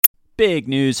Big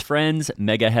news, friends.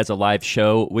 Mega has a live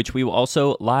show, which we will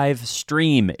also live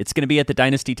stream. It's going to be at the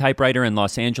Dynasty Typewriter in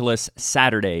Los Angeles,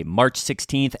 Saturday, March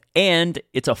 16th, and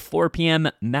it's a 4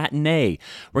 p.m. matinee.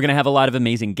 We're going to have a lot of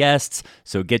amazing guests,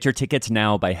 so get your tickets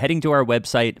now by heading to our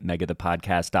website,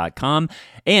 megathepodcast.com.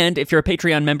 And if you're a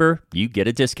Patreon member, you get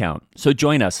a discount. So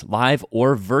join us live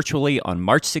or virtually on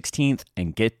March 16th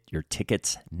and get your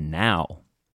tickets now.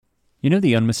 You know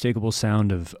the unmistakable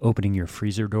sound of opening your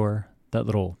freezer door? That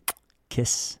little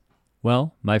kiss?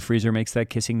 Well, my freezer makes that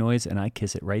kissing noise, and I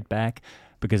kiss it right back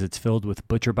because it's filled with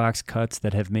ButcherBox cuts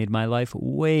that have made my life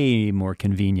way more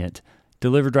convenient.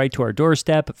 Delivered right to our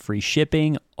doorstep, free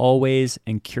shipping, always,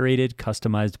 and curated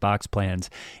customized box plans.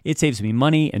 It saves me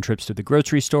money and trips to the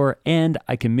grocery store, and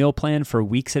I can meal plan for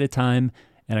weeks at a time,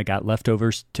 and I got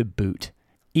leftovers to boot.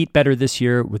 Eat better this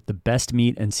year with the best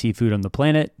meat and seafood on the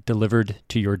planet delivered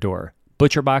to your door.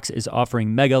 ButcherBox is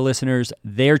offering Mega listeners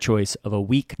their choice of a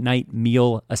weeknight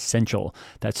meal essential.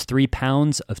 That's 3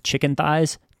 pounds of chicken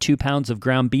thighs, 2 pounds of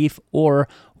ground beef, or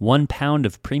 1 pound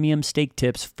of premium steak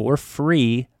tips for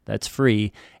free. That's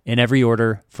free in every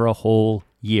order for a whole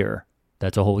year.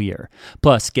 That's a whole year.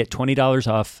 Plus, get $20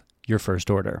 off your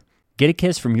first order. Get a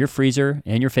kiss from your freezer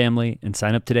and your family and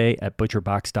sign up today at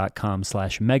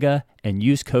butcherbox.com/mega and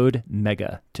use code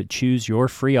MEGA to choose your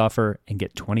free offer and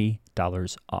get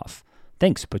 $20 off.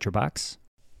 Thanks, ButcherBox.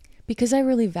 Because I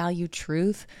really value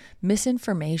truth,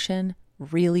 misinformation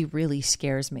really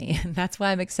scares me. And that's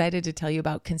why I'm excited to tell you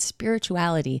about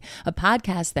Conspirituality, a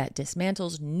podcast that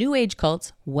dismantles New Age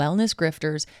cults, wellness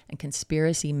grifters, and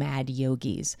conspiracy-mad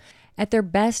yogis. At their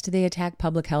best, they attack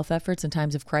public health efforts in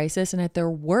times of crisis, and at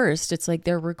their worst, it's like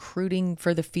they're recruiting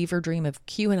for the fever dream of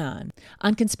QAnon.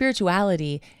 On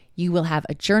Conspirituality, you will have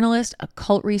a journalist, a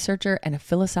cult researcher, and a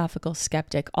philosophical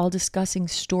skeptic all discussing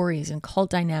stories and cult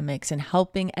dynamics and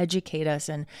helping educate us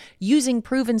and using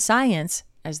proven science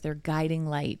as their guiding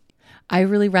light. I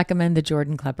really recommend the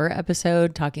Jordan Klepper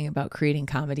episode talking about creating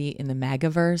comedy in the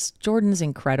Magaverse. Jordan's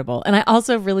incredible. And I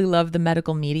also really love the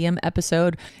medical medium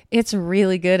episode. It's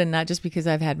really good, and not just because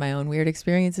I've had my own weird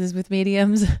experiences with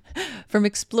mediums. From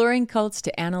exploring cults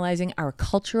to analyzing our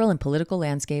cultural and political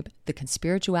landscape, the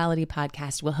Conspirituality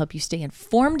podcast will help you stay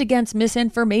informed against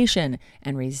misinformation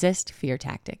and resist fear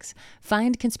tactics.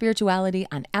 Find Conspirituality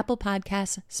on Apple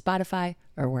Podcasts, Spotify,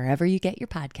 or wherever you get your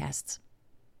podcasts.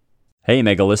 Hey,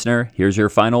 Mega listener, here's your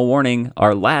final warning.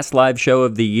 Our last live show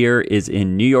of the year is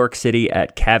in New York City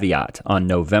at Caveat on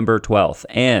November 12th.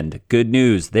 And good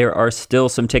news, there are still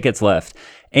some tickets left.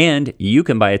 And you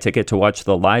can buy a ticket to watch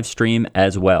the live stream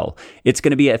as well. It's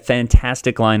going to be a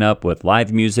fantastic lineup with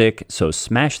live music, so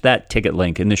smash that ticket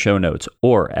link in the show notes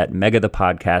or at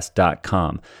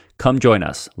megathepodcast.com. Come join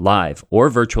us live or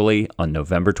virtually on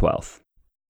November 12th.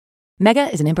 Mega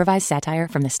is an improvised satire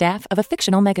from the staff of a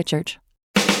fictional megachurch.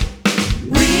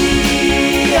 We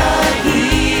are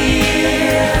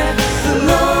here,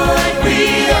 Lord,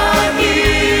 we are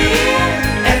here,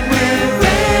 and we're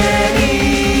ready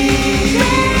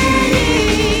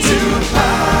to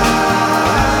podcast.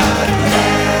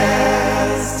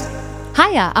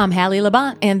 Hiya, I'm Hallie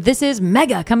Labont, and this is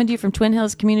Mega, coming to you from Twin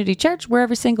Hills Community Church, where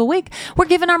every single week we're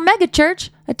giving our mega church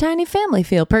a tiny family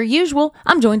feel. Per usual,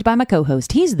 I'm joined by my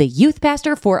co-host. He's the youth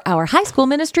pastor for our high school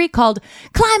ministry called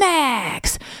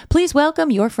Climax. Please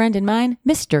welcome your friend and mine,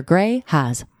 Mr. Gray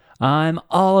Haas. I'm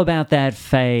all about that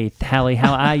faith. Hallie,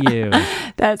 how are you?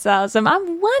 That's awesome.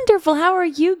 I'm wonderful. How are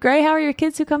you, Gray? How are your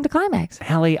kids who come to Climax?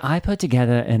 Hallie, I put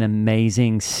together an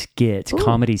amazing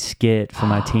comedy skit for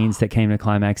my teens that came to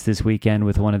Climax this weekend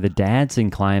with one of the dads in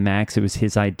Climax. It was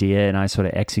his idea, and I sort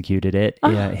of executed it.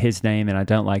 His name, and I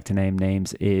don't like to name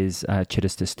names, is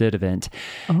Chittista Studevant.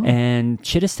 And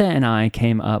Chittista and I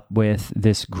came up with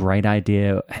this great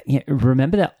idea.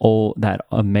 Remember that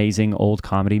amazing old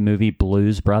comedy movie,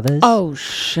 Blues Brothers? Oh,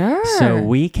 sure. So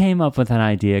we came up with an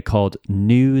idea called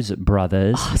News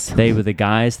Brothers. Awesome. They were the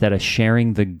guys that are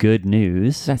sharing the good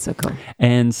news. That's so cool.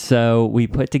 And so we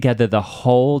put together the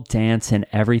whole dance and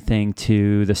everything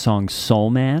to the song Soul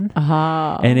Man.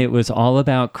 And it was all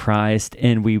about Christ.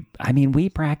 And we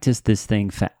practiced this thing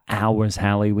for hours,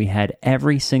 Hallie. We had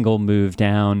every single move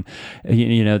down,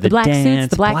 the black dance, suits,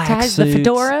 the black ties, the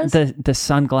fedoras, the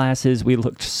sunglasses. We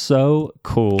looked so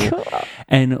cool.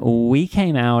 And we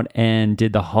came out and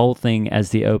did the whole thing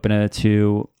as the opener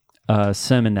to a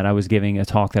sermon that I was giving, a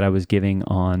talk that I was giving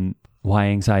on why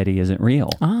anxiety isn't real.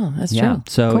 Oh, that's true.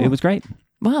 So cool. It was great.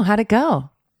 Wow, how'd it go?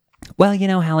 Well,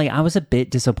 Hallie, I was a bit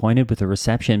disappointed with the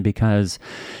reception because,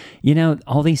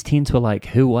 all these teens were like,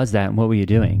 who was that and what were you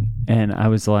doing? And I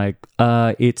was like,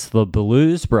 it's the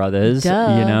Blues Brothers.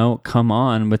 Duh. Come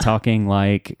on. We're talking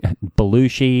like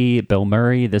Belushi, Bill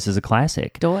Murray. This is a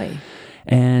classic. Doy.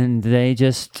 And they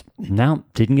just,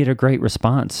 didn't get a great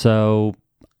response. So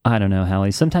I don't know,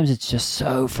 Hallie. Sometimes it's just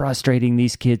so frustrating.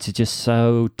 These kids are just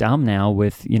so dumb now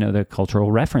with, the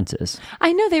cultural references.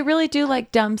 I know they really do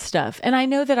like dumb stuff. And I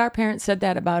know that our parents said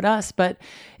that about us, but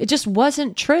it just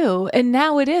wasn't true. And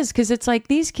now it is, because it's like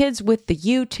these kids with the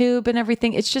YouTube and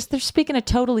everything, it's just they're speaking a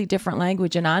totally different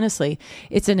language. And honestly,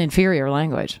 it's an inferior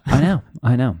language. I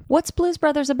know. What's Blues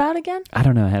Brothers about again? I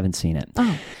don't know. I haven't seen it.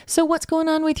 Oh, so what's going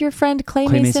on with your friend Clay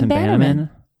Mason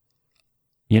Bannerman?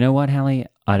 You know what, Hallie?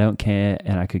 I don't care,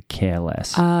 and I could care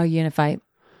less. Unifight.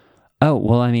 Oh,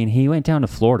 well, I mean, he went down to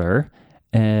Florida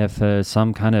for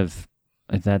some kind of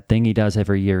that thing he does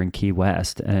every year in Key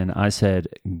West, and I said,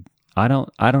 I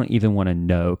don't even want to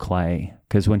know Clay,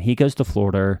 because when he goes to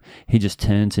Florida, he just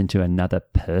turns into another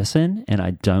person, and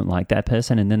I don't like that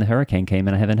person. And then the hurricane came,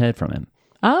 and I haven't heard from him.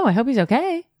 Oh, I hope he's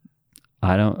okay.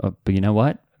 I don't, but you know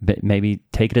what? Maybe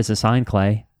take it as a sign,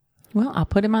 Clay. Well, I'll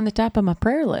put him on the top of my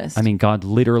prayer list. I mean, God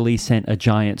literally sent a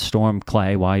giant storm,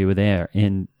 Clay, while you were there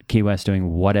in Key West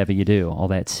doing whatever you do, all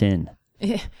that sin.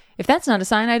 If that's not a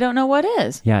sign, I don't know what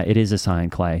is. Yeah, it is a sign,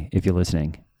 Clay, if you're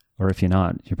listening. Or if you're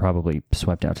not, you're probably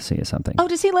swept out to sea or something. Oh,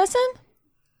 does he listen?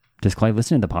 Does Clay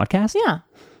listen to the podcast? Yeah.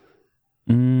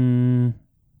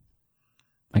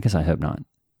 I guess I hope not.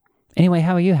 Anyway,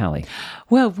 how are you, Hallie?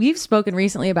 Well, we've spoken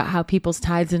recently about how people's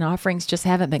tithes and offerings just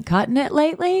haven't been cutting it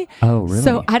lately. Oh, really?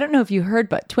 So I don't know if you heard,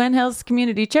 but Twin Hills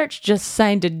Community Church just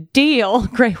signed a deal.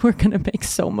 Great, we're going to make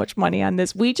so much money on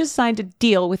this. We just signed a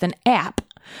deal with an app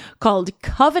called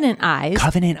Covenant Eyes.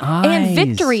 Covenant Eyes. And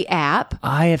Victory app.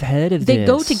 I have heard of They this.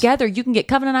 go together. You can get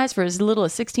Covenant Eyes for as little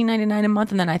as $16.99 a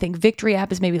month. And then I think Victory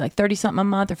app is maybe like 30 something a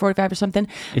month or 45 or something.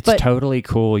 It's totally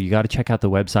cool. You got to check out the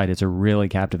website. It's a really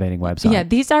captivating website. Yeah,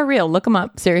 these are real. Look them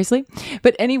up. Seriously.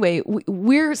 But anyway,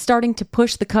 we're starting to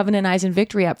push the Covenant Eyes and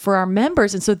Victory app for our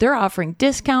members. And so they're offering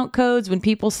discount codes when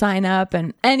people sign up.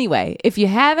 And anyway, if you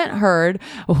haven't heard,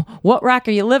 what rock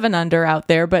are you living under out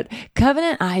there? But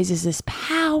Covenant Eyes is this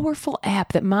powerful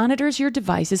app that monitors your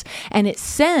devices, and it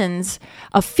sends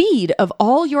a feed of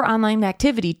all your online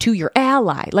activity to your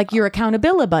ally, like your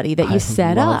accountability buddy that you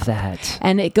set up. I love that.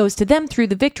 And it goes to them through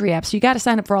the Victory app. So you got to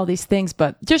sign up for all these things,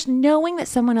 but just knowing that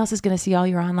someone else is going to see all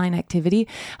your online activity,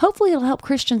 hopefully it'll help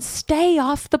Christians stay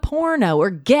off the porno or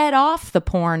get off the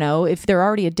porno if they're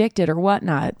already addicted or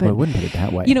whatnot. But well, I wouldn't put it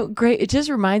that way. Great. It just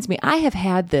reminds me, I have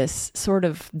had this sort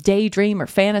of daydream or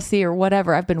fantasy or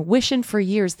whatever. I've been wishing for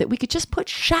years that we could just put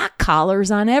shock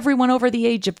collars on everyone over the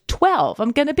age of 12.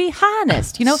 I'm going to be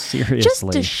honest, Seriously.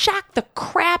 just to shock the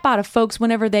crap out of folks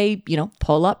whenever they,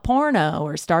 pull up porno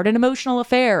or start an emotional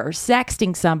affair or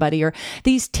sexting somebody, or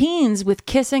these teens with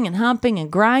kissing and humping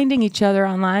and grinding each other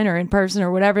online or in person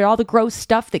or whatever, all the gross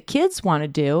stuff that kids want to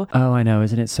do. Oh, I know.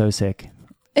 Isn't it so sick?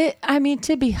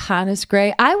 To be honest,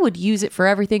 Gray, I would use it for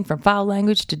everything from foul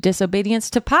language to disobedience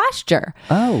to posture.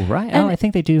 Oh, right. I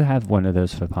think they do have one of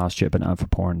those for posture, but not for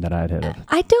porn that I'd heard of.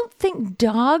 I don't think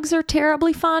dogs are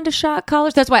terribly fond of shock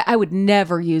collars. That's why I would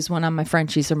never use one on my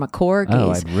Frenchies or my Corgis.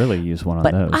 Oh, I'd really use one on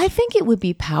those. I think it would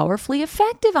be powerfully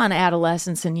effective on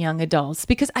adolescents and young adults,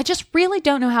 because I just really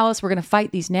don't know how else we're going to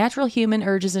fight these natural human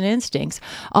urges and instincts.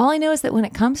 All I know is that when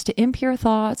it comes to impure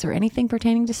thoughts or anything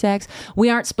pertaining to sex, we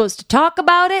aren't supposed to talk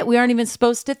about it. We aren't even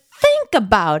supposed to think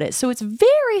about it. So it's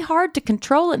very hard to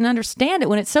control it and understand it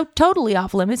when it's so totally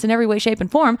off limits in every way, shape,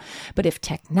 and form. But if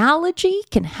technology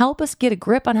can help us get a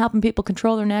grip on helping people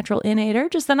control their natural innate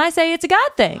urges, then I say it's a God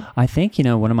thing. I think,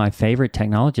 one of my favorite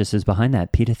technologists is behind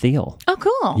that, Peter Thiel. Oh,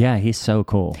 cool. Yeah, he's so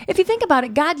cool. If you think about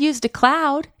it, God used a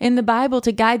cloud in the Bible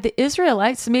to guide the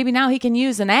Israelites. So maybe now he can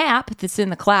use an app that's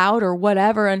in the cloud or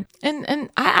whatever. And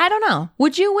I don't know.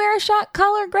 Would you wear a shock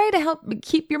collar, Gray, to help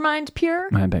keep your mind pure?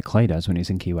 I bet Clay does when he's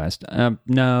in Key West.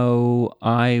 No,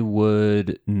 I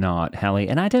would not, Hallie.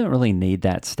 And I don't really need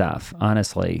that stuff,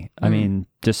 honestly. I mean,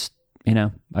 just,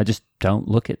 I just don't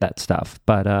look at that stuff.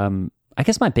 But I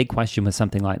guess my big question with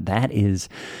something like that is,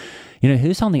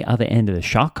 who's on the other end of the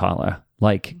shock collar?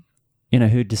 Like,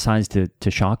 who decides to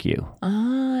shock you?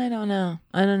 I don't know.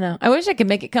 I wish I could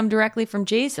make it come directly from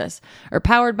Jesus or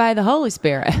powered by the Holy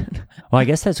Spirit. Well, I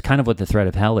guess that's kind of what the threat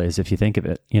of hell is, if you think of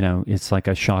it. It's like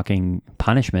a shocking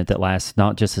punishment that lasts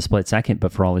not just a split second,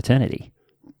 but for all eternity.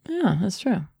 Yeah, that's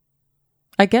true.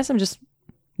 I guess I'm just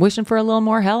wishing for a little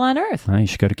more hell on earth. Well, you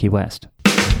should go to Key West.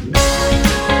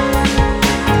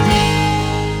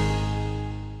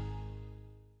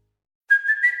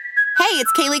 Hey,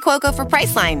 it's Kaylee Cuoco for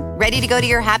Priceline. Ready to go to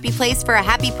your happy place for a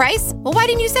happy price? Well, why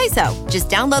didn't you say so? Just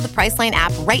download the Priceline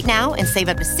app right now and save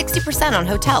up to 60% on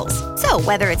hotels. So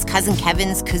whether it's Cousin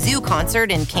Kevin's Kazoo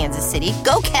Concert in Kansas City,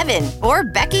 go Kevin, or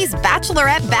Becky's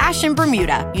Bachelorette Bash in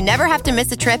Bermuda, you never have to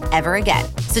miss a trip ever again.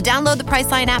 So download the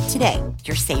Priceline app today.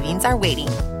 Your savings are waiting.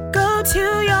 Go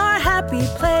to your happy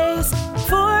place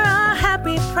for a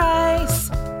happy price.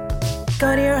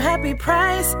 Go to your happy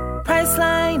price,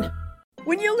 Priceline.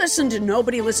 When you listen to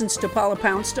Nobody Listens to Paula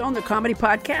Poundstone, the comedy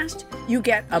podcast, you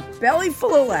get a belly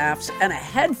full of laughs and a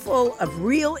head full of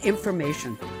real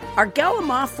information. Our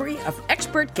gallimaufry of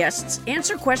expert guests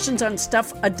answer questions on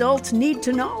stuff adults need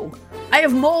to know. I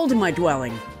have mold in my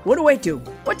dwelling. What do I do?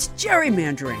 What's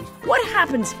gerrymandering? What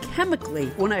happens chemically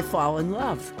when I fall in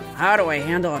love? How do I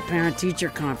handle a parent-teacher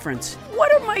conference?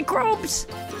 What are microbes?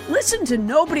 Listen to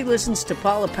Nobody Listens to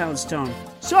Paula Poundstone.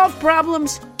 Solve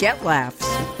problems, get laughs.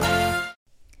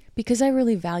 Because I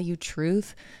really value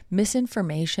truth,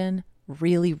 misinformation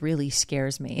really, really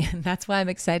scares me. And that's why I'm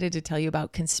excited to tell you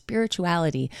about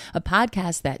Conspirituality, a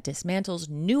podcast that dismantles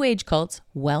New Age cults,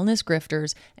 wellness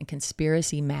grifters, and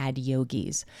conspiracy mad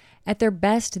yogis. At their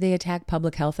best, they attack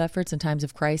public health efforts in times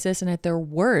of crisis, and at their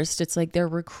worst, it's like they're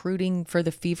recruiting for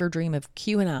the fever dream of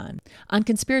QAnon. On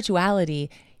Conspirituality,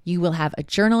 you will have a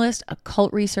journalist, a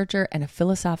cult researcher, and a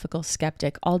philosophical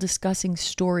skeptic all discussing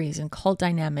stories and cult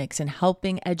dynamics and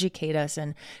helping educate us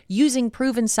and using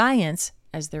proven science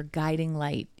as their guiding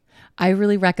light. I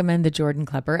really recommend the Jordan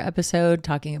Klepper episode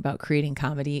talking about creating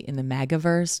comedy in the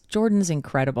MAGAverse. Jordan's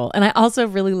incredible. And I also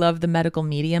really love the medical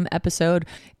medium episode.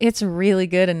 It's really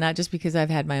good, and not just because I've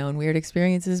had my own weird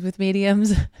experiences with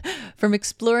mediums. From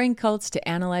exploring cults to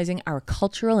analyzing our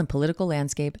cultural and political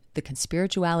landscape, the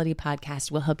Conspirituality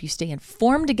podcast will help you stay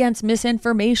informed against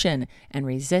misinformation and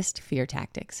resist fear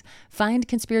tactics. Find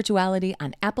Conspirituality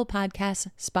on Apple Podcasts,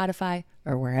 Spotify,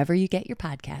 or wherever you get your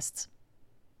podcasts.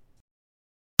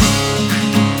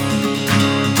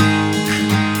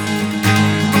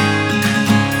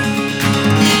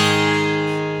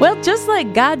 Well, just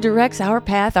like God directs our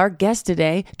path, our guest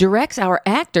today directs our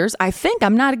actors. I think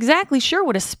I'm not exactly sure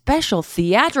what a special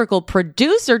theatrical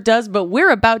producer does, but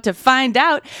we're about to find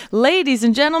out. Ladies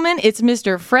and gentlemen, it's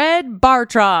Mr. Fred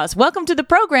Bartros. Welcome to the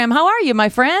program. How are you, my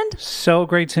friend? So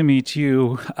great to meet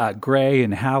you, Gray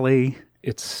and Hallie.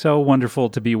 It's so wonderful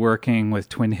to be working with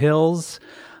Twin Hills.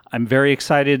 I'm very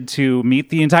excited to meet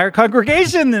the entire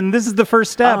congregation, and this is the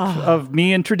first step of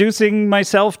me introducing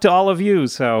myself to all of you.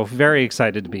 So very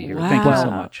excited to be here. Wow. Thank you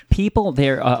so much. People,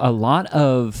 there are a lot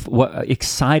of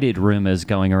excited rumors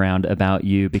going around about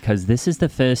you because this is the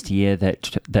first year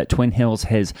that Twin Hills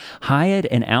has hired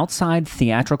an outside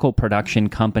theatrical production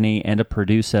company and a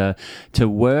producer to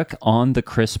work on the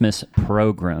Christmas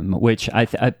program, which I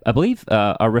believe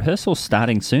a rehearsal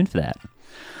starting soon for that.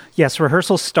 Yes,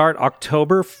 rehearsals start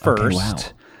October 1st.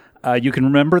 Okay, wow. You can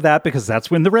remember that because that's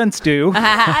when the rent's due.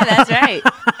 That's right.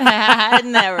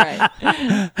 Isn't that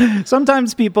right?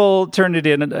 Sometimes people turn it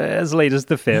in as late as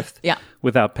the 5th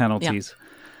without penalties. Yeah.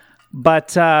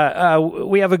 But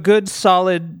we have a good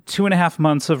solid 2.5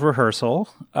 months of rehearsal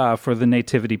for the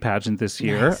Nativity pageant this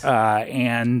year. Nice.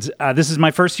 And this is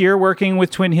my first year working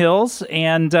with Twin Hills.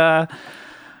 And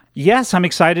yes, I'm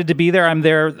excited to be there. I'm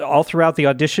there all throughout the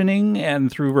auditioning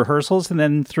and through rehearsals and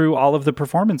then through all of the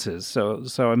performances. So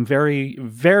I'm very,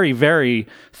 very, very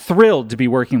thrilled to be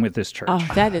working with this church. Oh,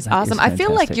 that is awesome. I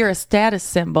feel like you're a status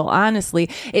symbol, honestly.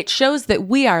 It shows that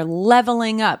we are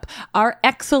leveling up. Our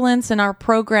excellence in our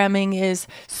programming is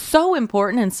so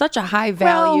important and such a high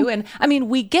value. And I mean,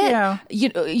 we get,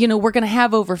 you know, we're going to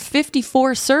have over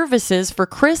 54 services for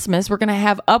Christmas. We're going to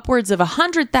have upwards of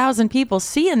 100,000 people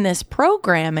seeing this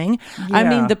programming. Yeah. I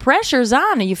mean, the pressure's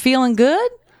on. Are you feeling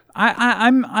good? I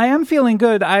am feeling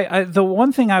good. The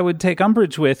one thing I would take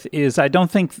umbrage with is I don't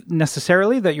think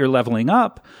necessarily that you're leveling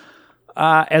up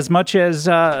as much as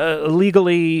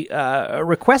legally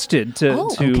requested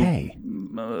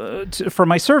for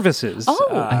my services.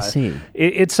 I see.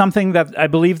 It's something that I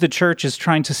believe the church is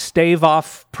trying to stave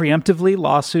off preemptively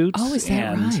lawsuits. Oh, is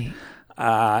that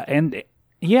right?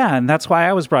 And that's why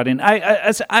I was brought in.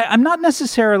 I'm not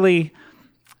necessarily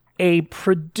a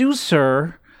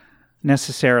producer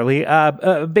necessarily.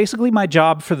 Basically, my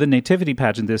job for the Nativity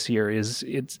pageant this year is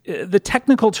the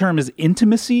technical term is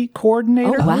intimacy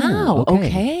coordinator. Oh, wow.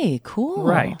 Okay, cool.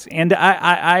 Right. And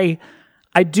I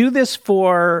do this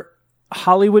for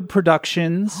Hollywood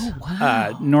productions. Oh,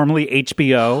 wow. Normally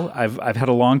HBO. I've had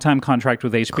a long time contract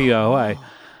with HBO. Cool.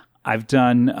 I've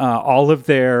done all of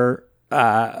their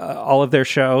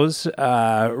shows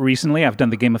recently. I've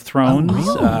done the Game of Thrones.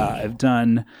 I've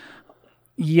done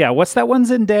Yeah, what's that one?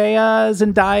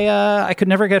 Zendaya. I could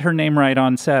never get her name right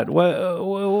on set.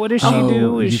 What does she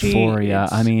do? Is Euphoria.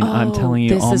 I mean, I'm telling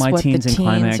you, all my teens in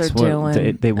Climax,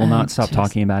 they will not stop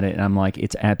talking about it, and I'm like,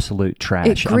 it's absolute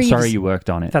trash. I'm sorry you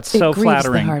worked on it. That's so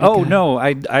flattering. Oh no,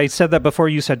 I said that before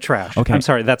you said trash. Okay, I'm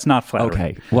sorry, that's not flattering.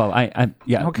 Okay, well,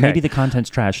 maybe the content's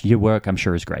trash. Your work, I'm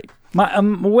sure, is great.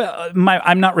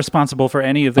 I'm not responsible for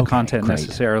any of the content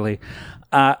necessarily.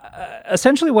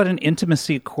 Essentially, what an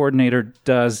intimacy coordinator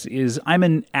does is I'm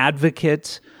an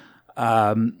advocate.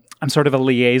 I'm sort of a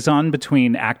liaison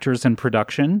between actors and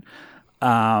production.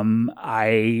 In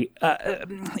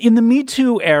the Me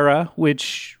Too era,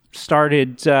 which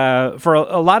started for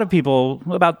a lot of people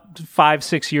about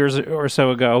 5-6 years or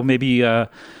so ago, maybe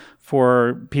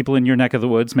for people in your neck of the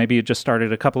woods, maybe it just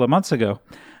started a couple of months ago.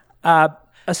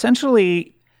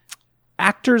 Essentially,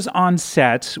 actors on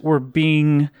set were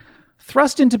being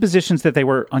thrust into positions that they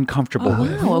were uncomfortable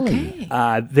with. Okay.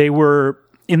 They were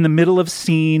in the middle of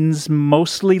scenes,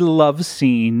 mostly love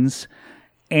scenes,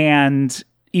 and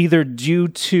either due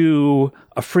to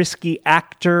a frisky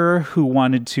actor who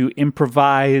wanted to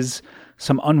improvise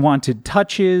some unwanted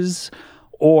touches,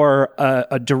 or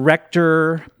a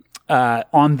director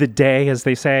on the day, as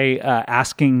they say,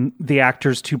 asking the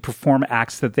actors to perform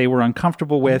acts that they were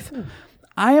uncomfortable with.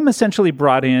 I am essentially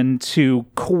brought in to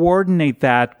coordinate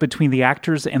that between the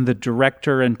actors and the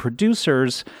director and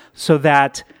producers so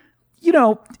that,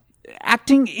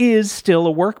 acting is still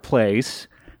a workplace,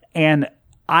 and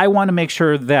I want to make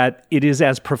sure that it is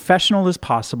as professional as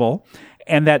possible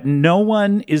and that no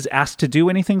one is asked to do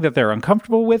anything that they're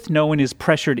uncomfortable with. No one is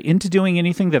pressured into doing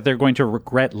anything that they're going to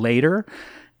regret later.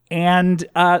 And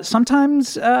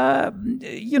sometimes,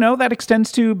 that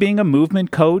extends to being a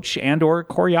movement coach and or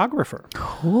choreographer.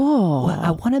 Cool. Well,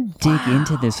 I want to dig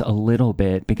into this a little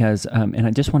bit because, and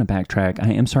I just want to backtrack.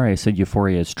 I am sorry I said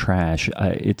Euphoria is trash.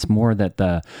 It's more that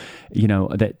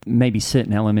that maybe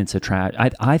certain elements of trash.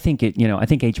 I think I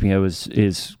think HBO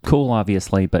is cool,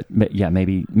 obviously, but yeah,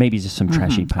 maybe just some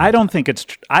trashy parts. I don't think it's.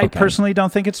 I personally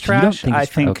don't think it's trash. I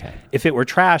think if it were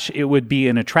trash, it would be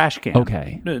in a trash can.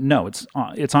 Okay. No, it's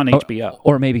on HBO.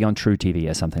 Or maybe on True TV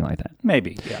or something like that.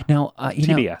 Maybe, yeah. Now,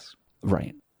 TBS.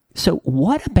 Right. So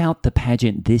what about the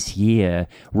pageant this year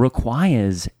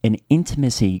requires an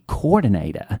intimacy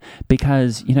coordinator?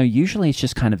 Because, usually it's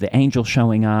just kind of the angel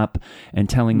showing up and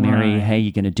telling Mary, hey,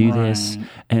 you're going to do this.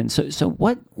 And so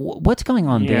what's going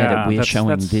on there that we're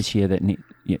showing this year that...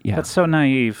 That's so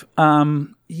naive.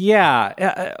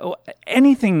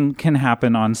 Anything can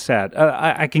happen on set.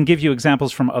 I can give you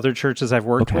examples from other churches I've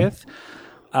worked with.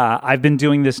 I've been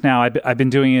doing this now. I've been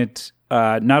doing it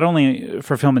not only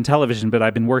for film and television, but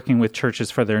I've been working with churches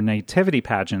for their nativity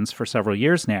pageants for several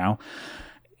years now.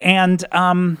 And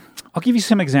I'll give you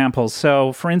some examples.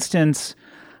 So, for instance,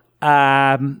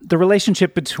 the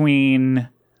relationship between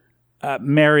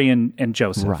Mary and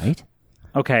Joseph. Right.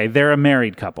 Okay, they're a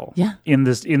married couple. Yeah. In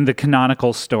the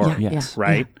canonical story. Yeah, yes.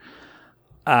 Right.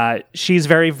 Yeah. She's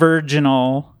very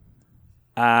virginal.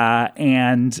 But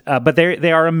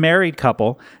they are a married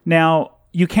couple. Now,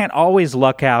 you can't always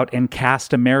luck out and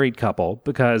cast a married couple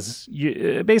because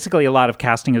basically a lot of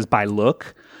casting is by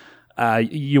look.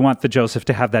 You want the Joseph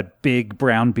to have that big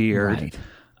brown beard.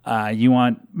 Right. You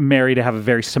want Mary to have a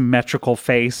very symmetrical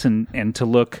face and to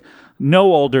look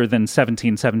no older than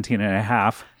 17 and a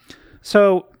half.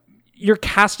 So you're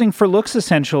casting for looks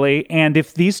essentially. And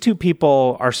if these two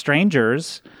people are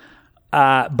strangers...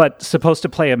 but supposed to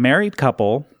play a married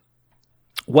couple,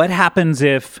 what happens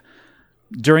if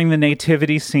during the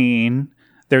nativity scene,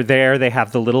 they're there, they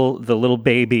have the little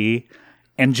baby,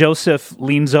 and Joseph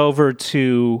leans over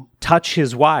to touch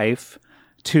his wife,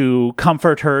 to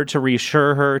comfort her, to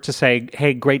reassure her, to say,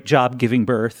 hey, great job giving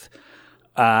birth.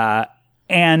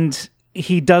 And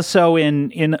he does so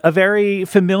in a very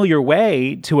familiar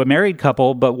way to a married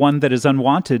couple, but one that is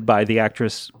unwanted by the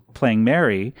actress playing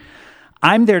Mary.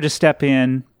 I'm there to step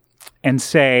in and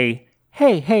say,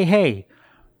 hey,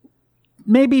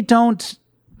 maybe don't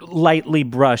lightly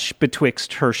brush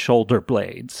betwixt her shoulder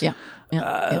blades.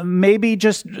 Yeah. Maybe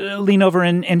just lean over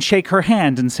and shake her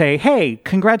hand and say, hey,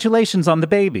 congratulations on the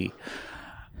baby.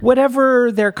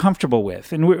 Whatever they're comfortable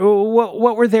with. And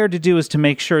what we're there to do is to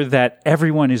make sure that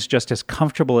everyone is just as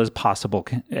comfortable as possible,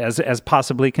 as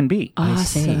possibly can be.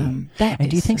 Awesome. And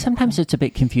do you think sometimes it's a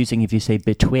bit confusing if you say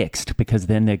betwixt, because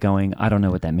then they're going, I don't know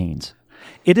what that means?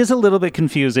 It is a little bit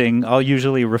confusing. I'll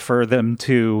usually refer them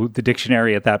to the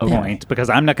dictionary at that point because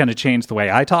I'm not going to change the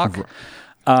way I talk.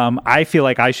 I feel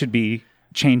like I should be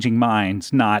changing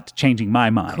minds, not changing my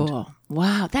mind. Cool.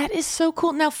 Wow, that is so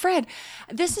cool. Now, Fred,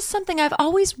 this is something I've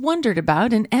always wondered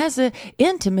about, and as an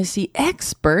intimacy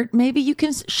expert, maybe you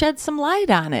can shed some light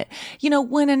on it. You know,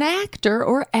 when an actor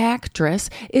or actress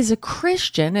is a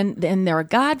Christian and they're a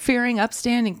God-fearing,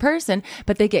 upstanding person,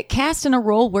 but they get cast in a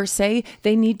role where, say,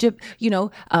 they need to,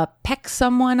 peck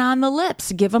someone on the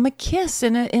lips, give them a kiss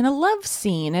in a love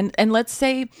scene, and let's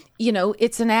say,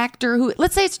 it's an actor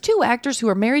let's say it's two actors who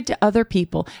are married to other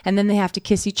people, and then they have to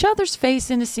kiss each other's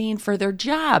face in a scene for their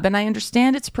job. And I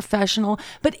understand it's professional,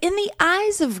 but in the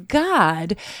eyes of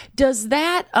God, does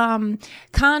that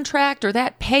contract or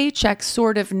that paycheck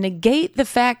sort of negate the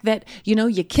fact that,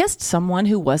 you kissed someone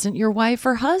who wasn't your wife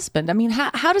or husband? I mean,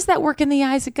 how does that work in the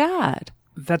eyes of God?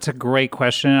 That's a great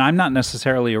question. I'm not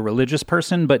necessarily a religious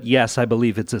person, but yes, I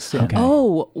believe it's a sin. Okay.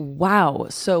 Oh, wow.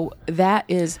 So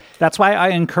that's why I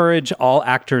encourage all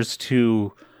actors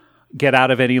to get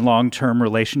out of any long-term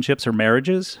relationships or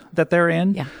marriages that they're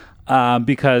in. Yeah.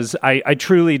 Because I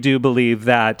truly do believe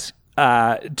that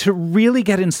to really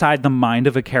get inside the mind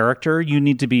of a character, you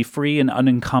need to be free and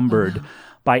unencumbered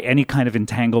by any kind of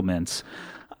entanglements.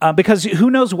 Because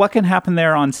who knows what can happen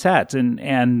there on set.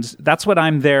 And that's what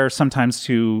I'm there sometimes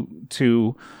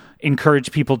to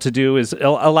encourage people to do is a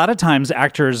lot of times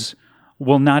actors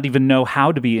will not even know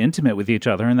how to be intimate with each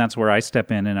other. And that's where I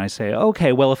step in and I say,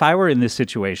 okay, well, if I were in this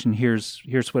situation, here's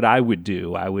what I would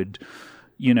do. I would,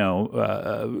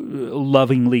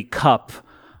 lovingly cup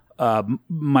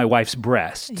my wife's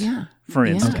breast, for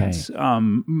instance.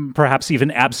 Okay. Perhaps even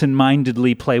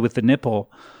absent-mindedly play with the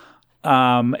nipple.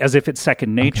 As if it's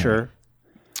second nature,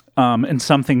 and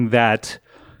something that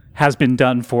has been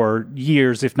done for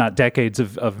years, if not decades,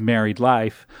 of married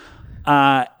life.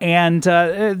 And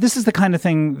this is the kind of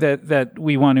thing that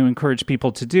we want to encourage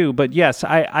people to do. But yes,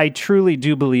 I truly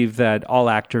do believe that all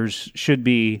actors should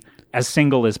be as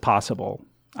single as possible.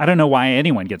 I don't know why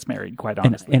anyone gets married, quite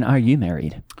honestly. And are you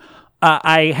married?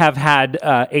 I have had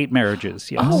 8 marriages,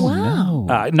 yes. Oh,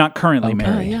 wow. Not currently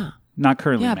married. Yeah. Not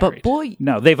currently married. But boy...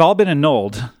 No, they've all been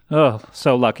annulled. Oh,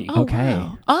 so lucky. Oh, okay.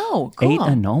 Wow. Oh, cool. 8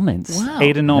 annulments. Wow.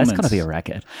 8 annulments. That's going to be a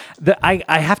record.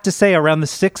 I have to say, around the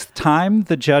 6th time,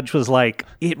 the judge was like,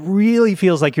 it really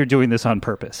feels like you're doing this on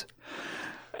purpose.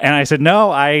 And I said, no,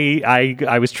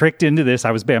 I was tricked into this.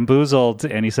 I was bamboozled.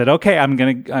 And he said, okay, I'm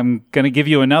gonna give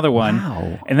you another one.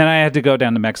 Wow. And then I had to go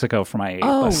down to Mexico for my 8.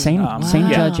 Oh, same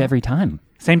judge every time.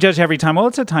 Same judge every time. Well,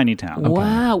 it's a tiny town. Okay.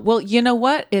 Wow. Well, you know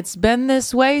what? It's been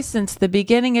this way since the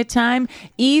beginning of time.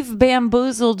 Eve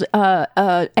bamboozled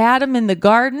Adam in the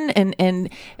garden,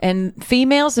 and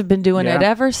females have been doing it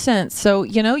ever since. So,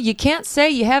 you can't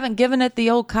say you haven't given it the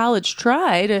old college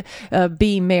try to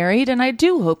be married, and I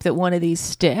do hope that one of these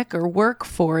stick or work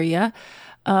for you.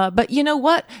 But you know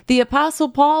what? The Apostle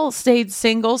Paul stayed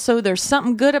single, so there's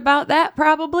something good about that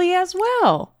probably as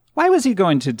well. Why was he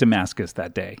going to Damascus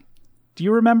that day? Do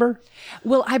you remember?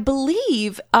 Well, I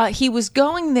believe he was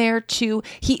going there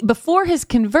before his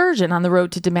conversion on the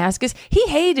road to Damascus, he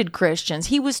hated Christians.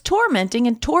 He was tormenting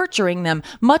and torturing them,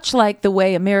 much like the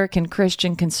way American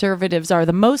Christian conservatives are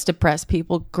the most oppressed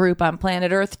people group on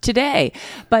planet Earth today.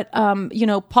 But,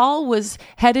 Paul was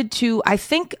headed to, I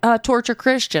think, torture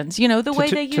Christians, the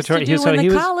way they used to do in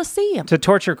the Colosseum. To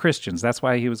torture Christians. That's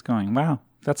why he was going. Wow.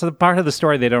 That's a part of the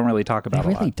story they don't really talk about.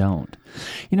 They really don't.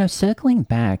 Circling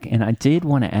back, and I did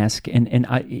want to ask, and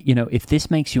I, if this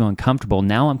makes you uncomfortable,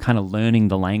 now I'm kind of learning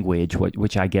the language,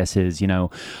 which I guess is, you're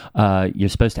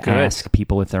supposed to ask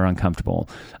people if they're uncomfortable.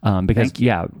 Because,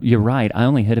 you're right. I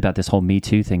only heard about this whole Me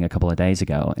Too thing a couple of days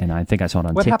ago, and I think I saw it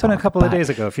on TikTok. What happened a couple of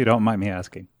days ago, if you don't mind me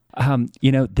asking?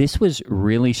 This was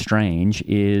really strange.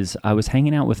 I was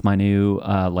hanging out with my new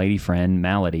lady friend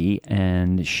Malady,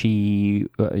 and she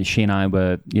and I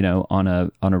were on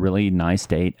a really nice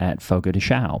date at Fogo de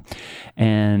Chão,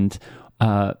 and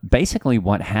basically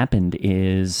what happened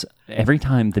is every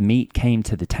time the meat came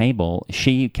to the table,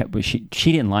 she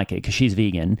didn't like it because she's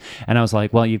vegan, and I was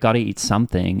like, well, you've got to eat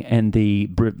something. And the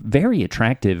very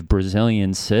attractive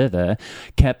Brazilian server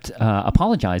kept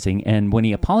apologizing, and when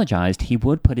he apologized, he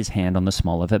would put his hand on the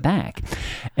small of her back,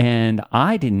 and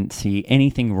I didn't see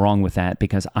anything wrong with that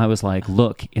because I was like,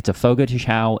 look, it's a Fogo de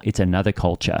Chão, it's another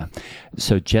culture,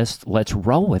 so just let's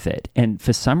roll with it. And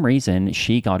for some reason,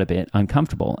 she got a bit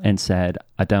uncomfortable and said,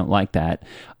 I don't like that.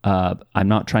 I'm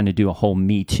not trying to do a whole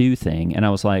Me Too thing. And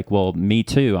I was like, well, me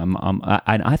too.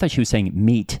 I thought she was saying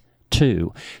meat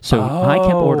too. So I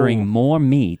kept ordering more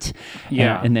meat.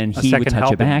 Yeah. And then he would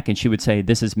touch it back and she would say,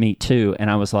 this is meat too.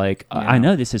 And I was like, I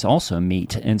know this is also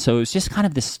meat. And so it was just kind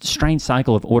of this strange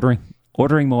cycle of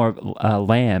ordering more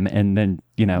lamb, and then,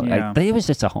 it was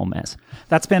just a whole mess.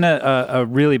 That's been a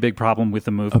really big problem with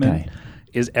the movement. Okay.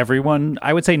 everyone,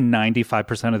 I would say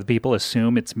 95% of the people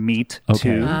assume it's meat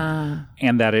too,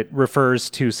 and that it refers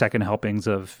to second helpings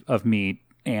of meat.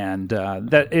 And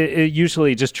that it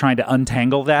usually just trying to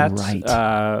untangle that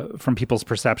from people's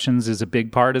perceptions is a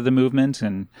big part of the movement,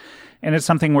 and it's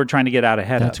something we're trying to get out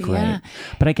ahead That's of. great. Yeah.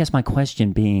 But I guess my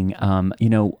question being, how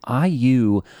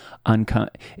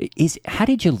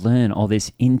did you learn all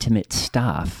this intimate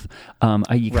stuff?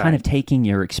 Are you kind of taking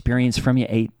your experience from your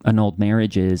 8 annulled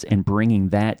marriages and bringing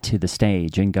that to the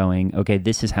stage and going, okay,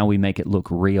 this is how we make it look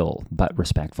real but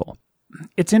respectful?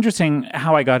 It's interesting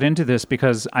how I got into this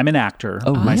because I'm an actor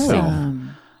myself.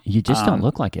 You just don't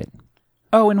look like it.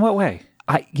 Oh, in what way?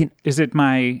 Is it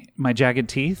my jagged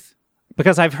teeth?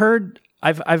 Because I've heard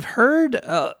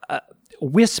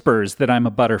whispers that I'm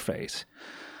a butterface,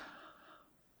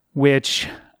 which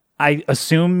I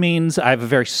assume means I have a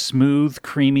very smooth,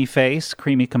 creamy face,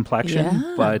 creamy complexion.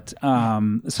 Yeah. But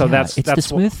that's the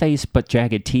smooth face but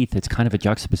jagged teeth. It's kind of a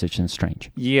juxtaposition. It's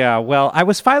strange. Yeah. Well, I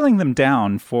was filing them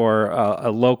down for a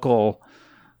local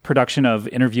production of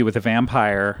Interview with a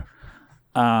Vampire,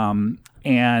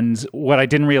 and what I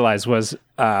didn't realize was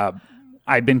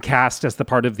I'd been cast as the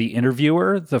part of the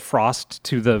interviewer, the Frost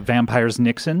to the vampire's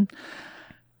Nixon.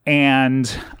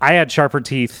 And I had sharper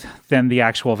teeth than the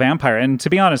actual vampire. And to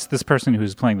be honest, this person who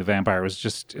was playing the vampire was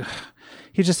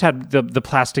he just had the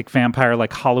plastic vampire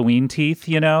like Halloween teeth,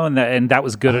 and that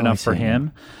was good enough for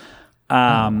him.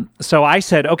 So I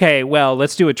said, okay, well,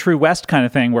 let's do a True West kind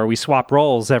of thing where we swap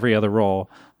roles every other role.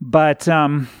 But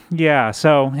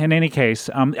so in any case,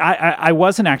 I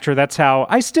was an actor. That's how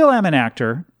I still am an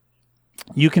actor.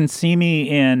 You can see me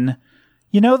in...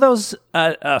 those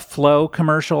Flow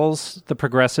commercials, the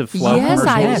progressive Flow commercials?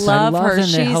 Yes, I love her.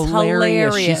 She's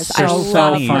hilarious. She's I so love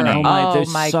funny. her. Oh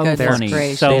my so goodness funny.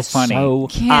 gracious. So funny.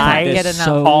 Can't get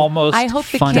enough. Almost I hope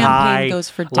the funny. campaign goes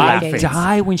for decades. I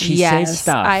die when she says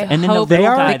stuff. And then hope the they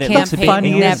are guy the that looks a bit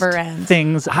campaign alien. never ends.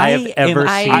 Things I have ever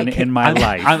seen in my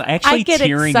life. I'm actually I get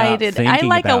tearing excited. up I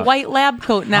like about a white lab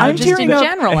coat now. I'm just in tearing up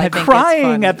general, I and think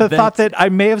crying it's at the thought that I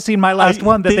may have seen my last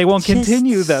one, that they won't just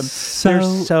continue them. They're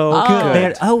so good.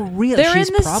 Really? They're She's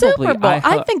in the probably, Super Bowl.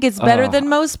 I think it's better than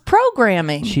most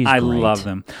programming. I love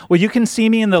them. Well, you can see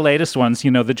me in the latest ones,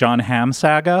 the John Hamm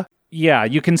saga. Yeah,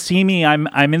 you can see me. I'm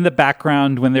in the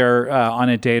background when they're on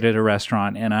a date at a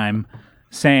restaurant, and I'm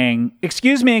saying,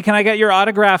 "Excuse me, can I get your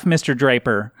autograph, Mr.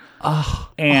 Draper?"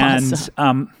 And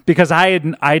awesome. Because I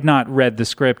had not read the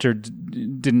script or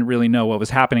didn't really know what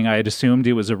was happening, I had assumed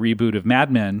it was a reboot of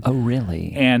Mad Men. Oh,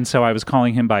 really? And so I was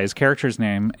calling him by his character's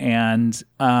name. And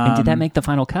did that make the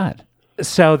final cut?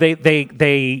 So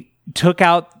they took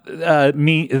out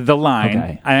the line.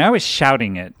 Okay. And I was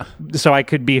shouting it so I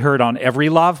could be heard on every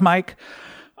lav mic,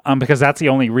 because that's the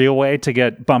only real way to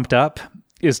get bumped up,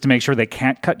 is to make sure they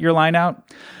can't cut your line out.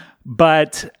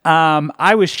 But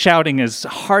I was shouting as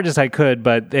hard as I could,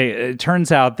 but it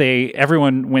turns out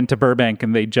everyone went to Burbank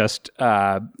and they just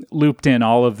looped in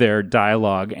all of their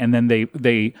dialogue, and then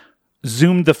they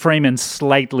zoomed the frame in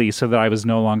slightly so that I was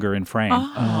no longer in frame.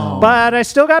 Oh. But I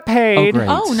still got paid. Oh, great.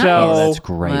 Oh, nice. So that's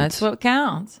great. That's what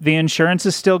counts. the insurance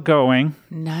is still going.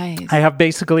 Nice. I have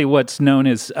basically what's known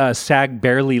as SAG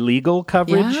barely legal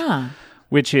coverage,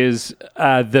 which is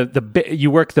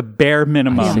you work the bare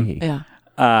minimum. I see.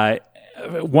 Yeah.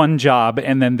 One job,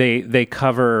 and then they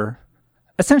cover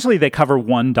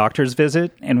one doctor's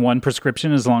visit and one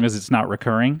prescription as long as it's not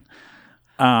recurring.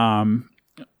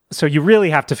 So you really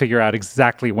have to figure out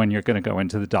exactly when you're going to go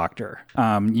into the doctor.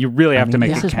 You really have to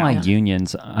make it count. This is why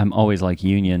unions, I'm always like,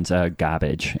 unions are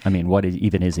garbage. I mean, what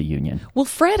even is a union? Well,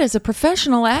 Fred, as a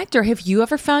professional actor, have you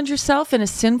ever found yourself in a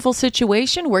sinful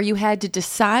situation where you had to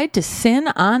decide to sin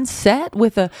on set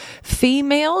with a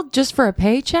female just for a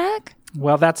paycheck?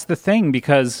 Well, that's the thing,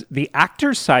 because the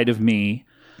actor side of me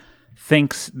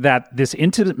thinks that this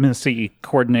intimacy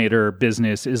coordinator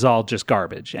business is all just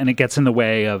garbage, and it gets in the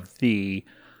way of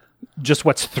just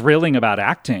what's thrilling about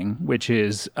acting, which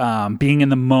is being in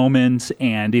the moment.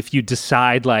 And if you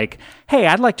decide like, hey,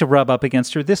 I'd like to rub up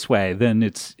against her this way, then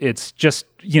it's just,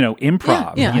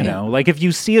 improv, like if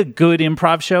you see a good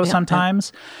improv show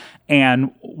sometimes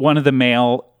and one of the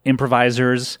male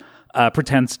improvisers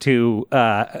pretends to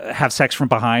have sex from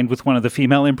behind with one of the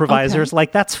female improvisers.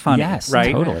 Like, that's funny, yes,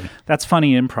 right? Totally. That's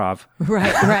funny improv.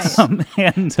 Right.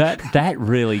 And that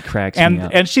really cracks me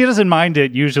up. And she doesn't mind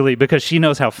it usually because she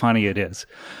knows how funny it is.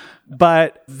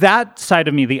 But that side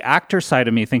of me, the actor side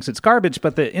of me, thinks it's garbage,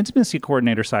 but the intimacy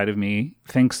coordinator side of me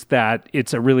thinks that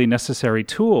it's a really necessary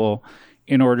tool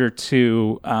in order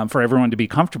to for everyone to be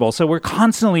comfortable. So we're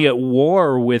constantly at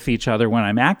war with each other when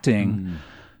I'm acting.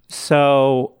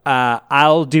 So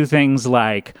I'll do things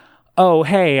like, oh,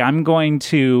 hey, I'm going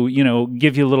to,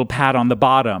 give you a little pat on the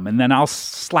bottom, and then I'll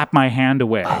slap my hand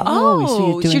away.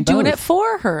 So you're doing it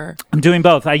for her. I'm doing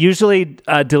both. I usually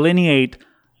delineate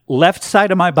left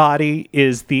side of my body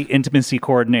is the intimacy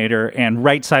coordinator, and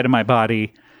right side of my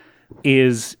body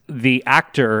is the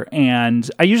actor.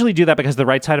 And I usually do that because the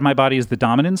right side of my body is the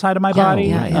dominant side of my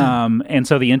body. And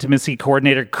so the intimacy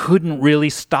coordinator couldn't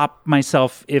really stop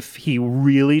myself if he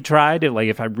really tried it, like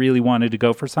if I really wanted to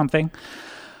go for something.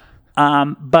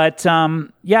 But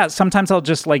sometimes I'll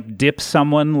just like dip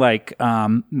someone, like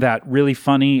that really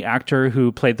funny actor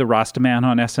who played the Rasta Man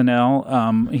on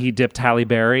SNL. He dipped Halle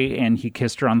Berry and he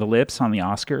kissed her on the lips on the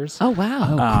Oscars. Oh,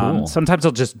 wow. Cool. Sometimes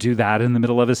I'll just do that in the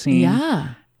middle of a scene.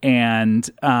 Yeah. And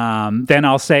then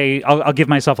I'll give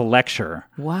myself a lecture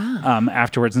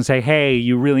afterwards and say, hey,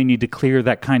 you really need to clear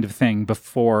that kind of thing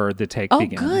before the take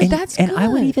begins. Good. That's good. And I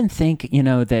would even think,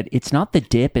 that it's not the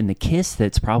dip and the kiss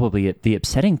that's probably the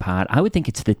upsetting part. I would think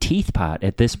it's the teeth part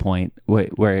at this point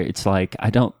where it's like,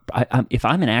 if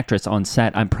I'm an actress on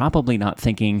set, I'm probably not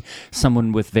thinking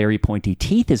someone with very pointy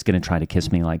teeth is going to try to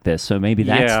kiss me like this. So maybe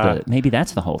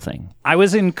that's the whole thing. I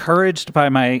was encouraged by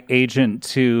my agent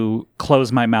to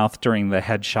close my mouth during the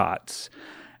headshots,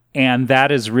 and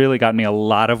that has really gotten me a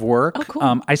lot of work. Oh,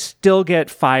 cool. I still get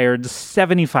fired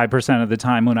 75% of the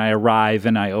time when I arrive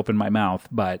and I open my mouth,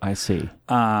 but I see.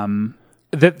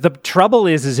 The trouble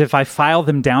is if I file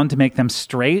them down to make them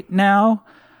straight now,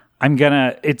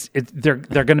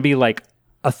 they're gonna be like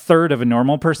a third of a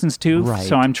normal person's tooth. Right.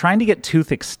 So I'm trying to get tooth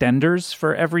extenders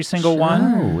for every single one.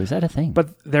 Oh, is that a thing? But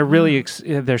they're really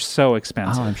they're so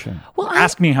expensive. Oh, I'm sure. Well,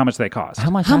 ask me how much they cost. How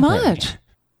much?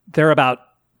 They're about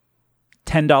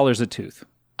 $10 a tooth.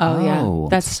 Oh, yeah.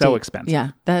 That's so steep. expensive.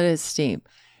 Yeah, that is steep.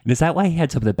 Is that why he had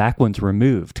some of the back ones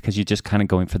removed? Because you're just kind of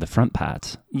going for the front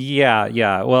parts.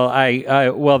 Yeah.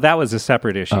 Well, that was a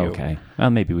separate issue. Oh, okay. Well,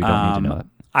 maybe we don't need to know it.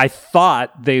 I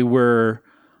thought they were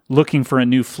looking for a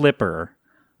new Flipper,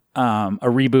 a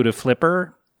reboot of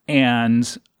Flipper,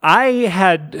 and I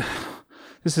had...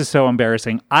 This is so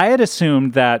embarrassing. I had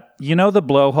assumed that, the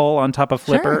blowhole on top of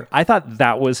Flipper? Sure. I thought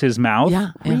that was his mouth.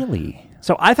 Yeah. Really?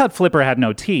 So I thought Flipper had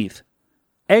no teeth.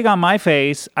 Egg on my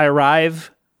face, I arrive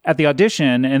at the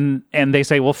audition and they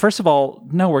say, well, first of all,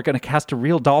 no, we're going to cast a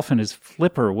real dolphin as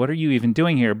Flipper. What are you even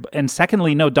doing here? And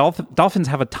secondly, no, dolphins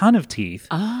have a ton of teeth.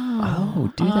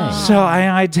 Oh, do they? So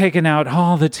I'd taken out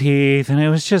all the teeth, and it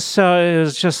was just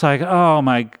like, oh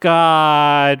my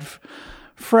God,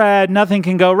 Fred, nothing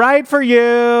can go right for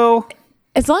you.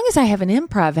 As long as I have an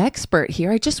improv expert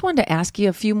here, I just wanted to ask you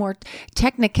a few more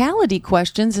technicality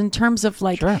questions in terms of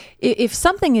if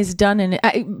something is done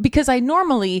because I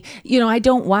normally, I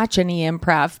don't watch any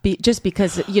improv just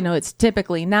because, it's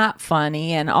typically not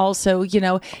funny. And also,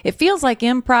 it feels like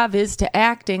improv is to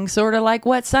acting sort of like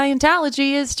what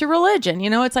Scientology is to religion.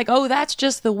 It's like, oh, that's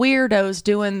just the weirdos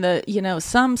doing the,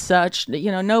 some such,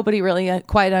 nobody really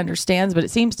quite understands, but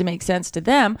it seems to make sense to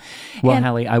them. Well,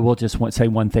 Hallie, I will just say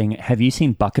one thing. Have you seen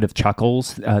Bucket of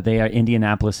Chuckles? They are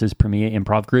Indianapolis's premier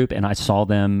improv group, and I saw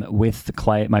them with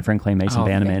my friend Clay Mason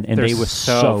Bannerman, and they were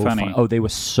so funny. Oh, they were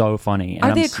so funny.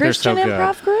 And are they a Christian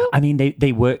improv group? I mean,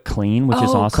 they work clean, which is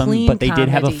awesome, but they did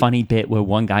have a funny bit where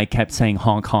one guy kept saying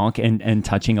honk honk and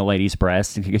touching a lady's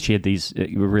breast because she had these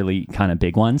really kind of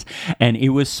big ones, and it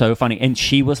was so funny. And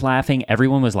she was laughing,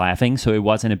 everyone was laughing, so it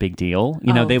wasn't a big deal.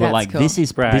 They were like, cool. This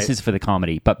is for the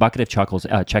comedy. But Bucket of Chuckles,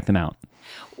 check them out.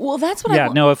 Well, that's what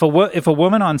if a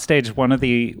woman on stage, one of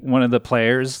the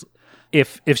players,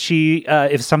 if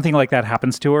something like that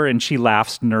happens to her and she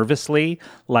laughs nervously,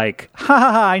 like, ha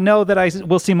ha ha, I know that I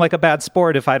will seem like a bad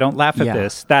sport if I don't laugh at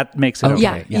this, that makes it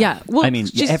okay. Yeah. Well, I mean,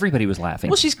 everybody was laughing.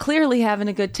 Well, she's clearly having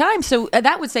a good time. So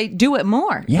that would say do it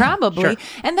more, probably.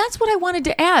 Sure. And that's what I wanted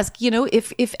to ask.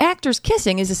 If actors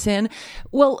kissing is a sin,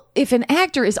 well, if an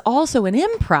actor is also an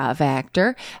improv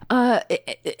actor,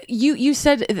 you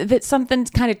said that something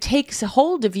kind of takes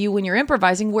hold of you when you're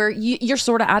improvising where you're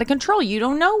sort of out of control. You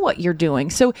don't know what you're doing.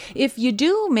 So if you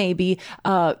do maybe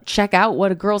check out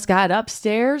what a girl's got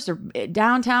upstairs or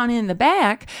downtown in the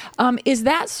back, is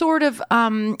that sort of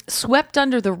swept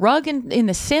under the rug in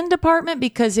the sin department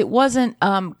because it wasn't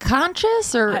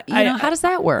conscious, or how does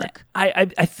that work? I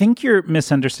think you're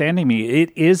misunderstanding me.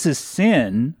 It is a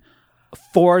sin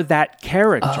for that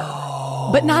character.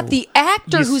 But not the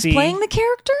actor who's playing the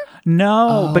character?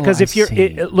 No, because if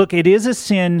it is a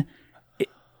sin.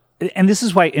 And this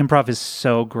is why improv is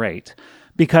so great,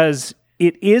 because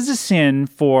it is a sin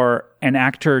for an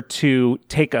actor to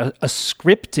take a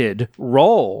scripted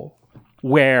role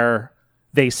where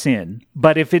they sin.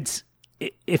 But if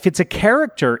if it's a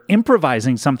character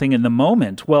improvising something in the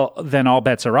moment, well, then all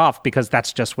bets are off because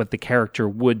that's just what the character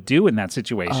would do in that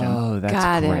situation. Oh,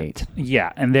 that's great.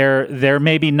 Yeah, and they're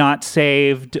maybe not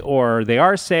saved or they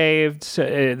are saved,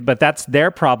 but that's their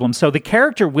problem. So the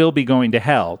character will be going to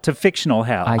hell, to fictional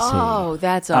hell. I see. Oh,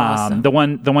 that's awesome. The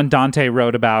one Dante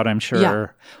wrote about, I'm sure. Yeah.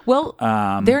 Well,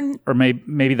 or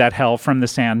maybe that hell from the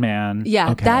Sandman.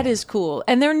 Yeah, that is cool.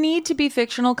 And there need to be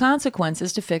fictional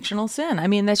consequences to fictional sin. I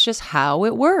mean, that's just how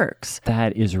it works.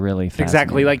 That is really fascinating.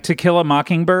 Exactly. Like To Kill a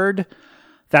Mockingbird,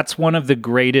 that's one of the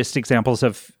greatest examples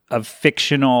of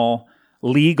fictional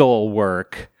legal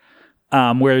work,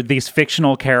 where these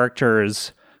fictional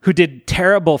characters who did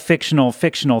terrible fictional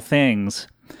things,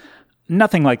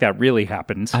 nothing like that really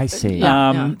happened. I see.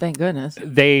 Yeah, thank goodness.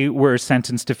 They were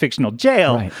sentenced to fictional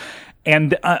jail. Right.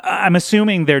 And I'm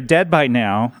assuming they're dead by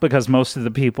now because most of the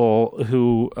people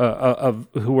who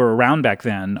were around back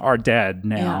then are dead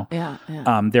now. Yeah.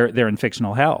 They're in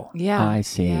fictional hell. Yeah. I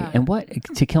see. Yeah. And what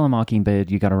To Kill a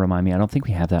Mockingbird, you got to remind me, I don't think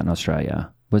we have that in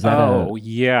Australia. Was that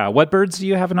yeah. What birds do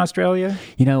you have in Australia?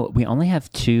 We only have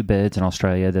 2 birds in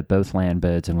Australia. They're both land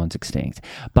birds and one's extinct.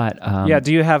 But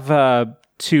do you have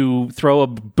to throw a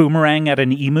boomerang at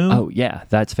an emu? Oh, yeah.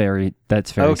 That's very okay,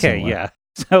 similar. Yeah.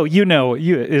 So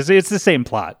it's the same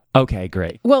plot. Okay,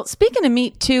 great. Well, speaking of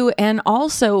meat too, and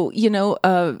also,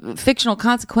 fictional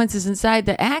consequences inside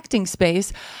the acting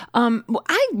space,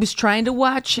 I was trying to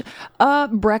watch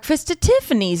Breakfast at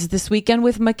Tiffany's this weekend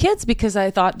with my kids because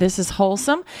I thought this is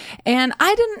wholesome, and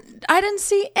I didn't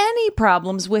see any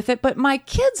problems with it, but my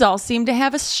kids all seem to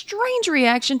have a strange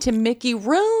reaction to Mickey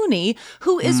Rooney,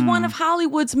 who is one of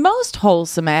Hollywood's most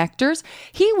wholesome actors.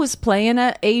 He was playing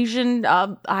an Asian,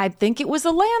 I think it was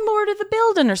a landlord of the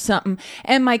building or something,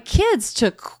 and my kids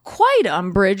took quite a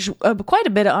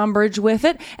bit of umbrage with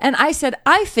it, and I said,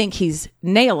 I think he's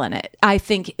nailing it. I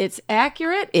think it's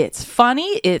accurate, it's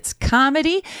funny, it's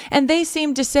comedy, and they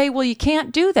seem to say, well, you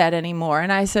can't do that anymore.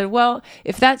 And I said, well,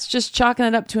 if that's just chalking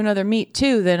it up to another Meet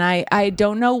Too, then I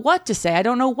don't know what to say. I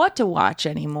don't know what to watch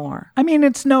anymore. I mean,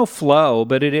 it's no flow,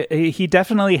 but he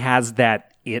definitely has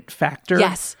that it factor.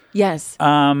 Yes.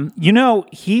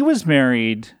 He was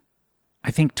married, I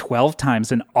think 12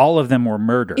 times, and all of them were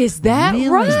murdered. Is that Really?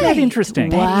 right? Isn't that interesting?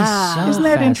 That is so Isn't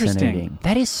that fascinating. interesting?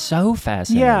 That is so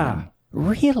fascinating. Yeah.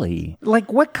 Really?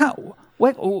 Like, what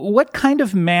kind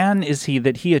of man is he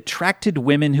that he attracted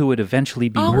women who would eventually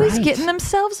be Always murdered? getting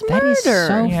themselves That murdered. is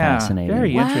so Yeah, fascinating.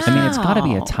 very interesting. I mean, it's got to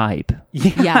be a Wow. type.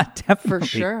 Yeah, definitely. for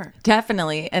sure.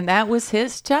 Definitely. And that was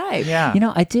his type. Yeah.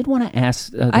 I did want to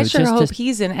ask. I sure hope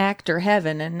he's in actor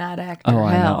heaven and not actor Oh,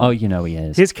 I know. hell. Oh, he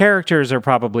is. His characters are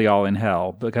probably all in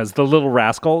hell because the Little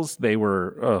Rascals, they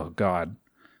were, oh, God.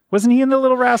 Wasn't he in the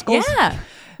Little Rascals? Yeah.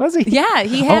 Was he? Yeah,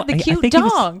 he had the cute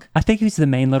dog. I think he was the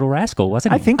main little rascal,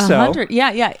 wasn't he? I think so. 100.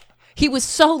 Yeah. He was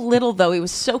so little, though. He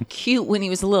was so cute when he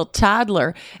was a little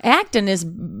toddler, acting his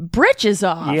britches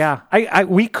off. Yeah.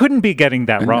 We couldn't be getting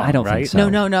that wrong, I don't right? think so.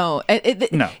 No. No.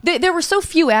 There were so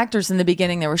few actors in the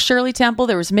beginning. There was Shirley Temple,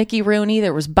 there was Mickey Rooney,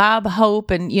 there was Bob Hope,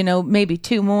 and, maybe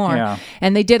 2 more. Yeah.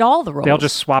 And they did all the roles. They'll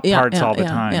just swap parts all the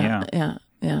time. Yeah.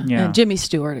 Yeah. And Jimmy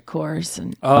Stewart, of course.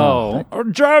 And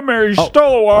Jimmy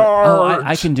Stewart.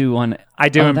 I can do one. I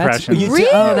do impressions.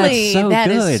 Really? That's so That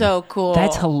is good. so cool.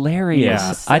 That's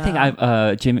hilarious. Yeah. I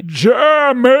think Jimmy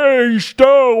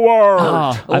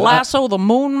Stewart. Lasso the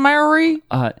Moon Mary.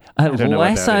 don't know what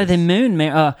Lasso that the is.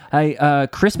 Moon.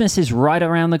 Christmas is right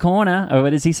around the corner. Or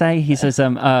what does he say? He says,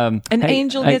 An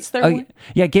angel gets their way.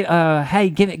 Yeah,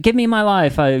 give me my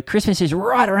life. Christmas is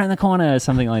right around the corner, or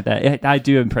something like that. I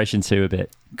do impressions too a bit.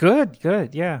 Good,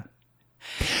 yeah.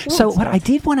 So what I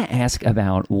did want to ask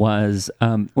about was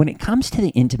when it comes to the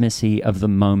intimacy of the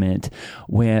moment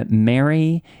where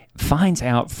Mary finds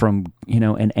out from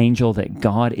an angel that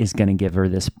God is going to give her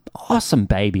this awesome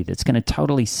baby that's going to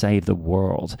totally save the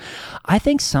world. I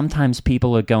think sometimes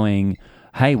people are going,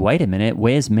 hey, wait a minute,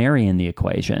 where's Mary in the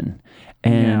equation?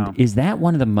 And is that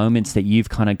one of the moments that you've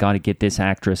kind of got to get this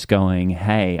actress going,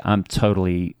 hey, I'm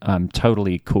totally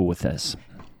cool with this?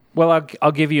 Well,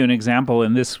 I'll give you an example,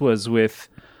 and this was with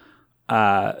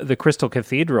the Crystal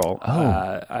Cathedral.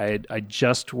 I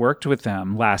just worked with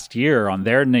them last year on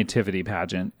their nativity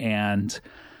pageant, and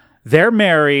their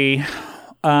Mary,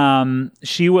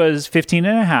 she was 15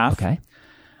 and a half. Okay.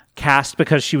 Cast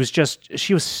because she was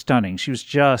stunning. She was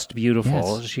just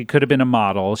beautiful. Yes. She could have been a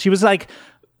model. She was like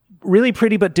really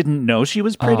pretty, but didn't know she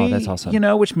was pretty. Oh, that's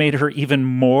awesome. Which made her even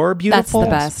more beautiful.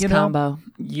 That's the best combo.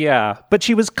 Yeah, but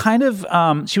she was kind of,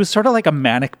 she was sort of like a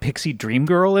manic pixie dream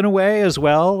girl in a way as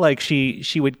well. Like she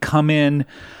would come in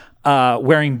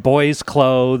wearing boys'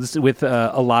 clothes with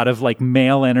a lot of like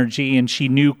male energy, and she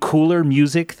knew cooler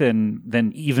music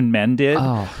than even men did.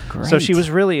 Oh, great. So she was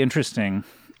really interesting.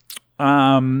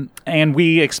 And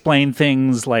we explained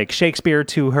things like Shakespeare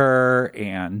to her,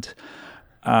 and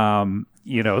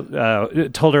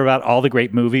told her about all the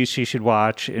great movies she should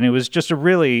watch, and it was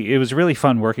really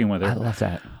fun working with her. I love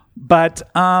that. But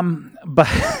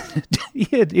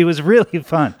it was really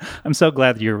fun. I'm so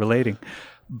glad that you're relating.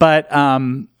 But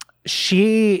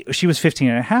she was 15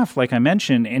 and a half, like I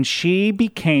mentioned, and she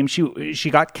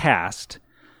got cast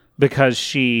because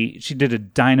she did a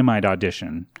dynamite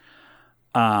audition.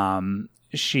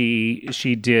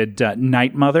 She did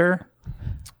Night Mother,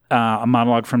 a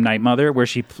monologue from Night Mother, where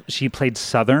she played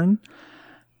Southern,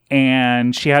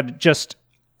 and she had just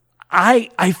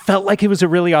I felt like it was a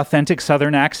really authentic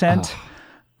Southern accent.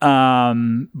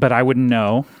 But I wouldn't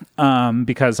know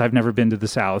because I've never been to the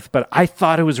South. But I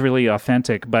thought it was really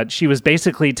authentic. But she was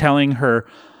basically telling her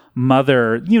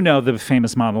mother, the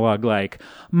famous monologue, like,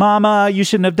 "Mama, you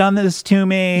shouldn't have done this to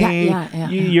me.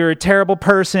 You're a terrible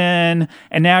person,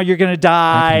 and now you're going to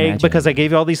die because I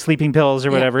gave you all these sleeping pills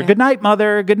or whatever. Good night,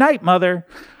 mother. Good night, mother."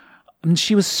 And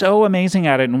she was so amazing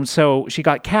at it. And so she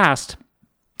got cast,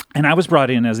 and I was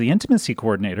brought in as the intimacy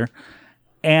coordinator.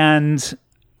 And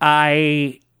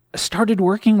I started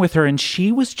working with her, and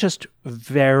she was just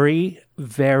very,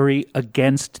 very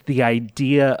against the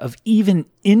idea of even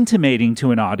intimating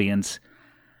to an audience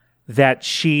that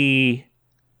she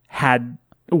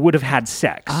would have had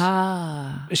sex.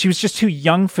 She was just too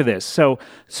young for this. So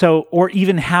or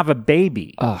even have a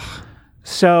baby.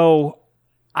 So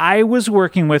I was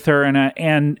working with her,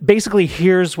 and basically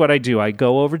here's what I do. I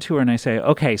go over to her and I say,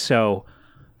 "Okay, so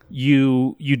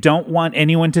you don't want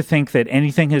anyone to think that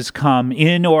anything has come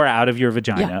in or out of your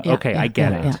vagina. I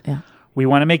get it. We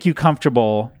want to make you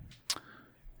comfortable.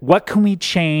 What can we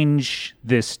change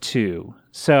this to?"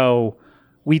 So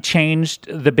we changed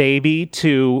the baby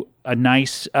to a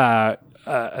nice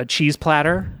a cheese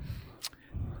platter,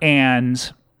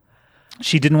 and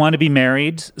she didn't want to be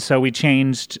married, so we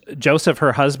changed Joseph,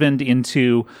 her husband,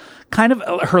 into kind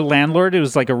of her landlord. It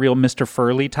was like a real Mr.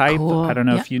 Furley type. Cool. I don't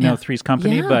know if you know Three's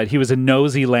Company, but he was a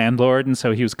nosy landlord, and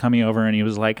so he was coming over and he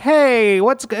was like, "Hey,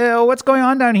 what's going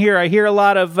on down here? I hear a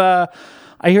lot of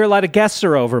guests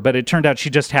are over," but it turned out she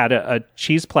just had a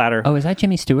cheese platter. Oh, is that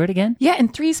Jimmy Stewart again? Yeah, in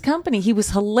Three's Company. He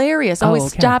was hilarious,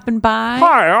 always stopping by.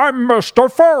 "Hi, I'm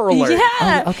Mr. Furley."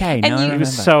 Yeah. Oh, okay. It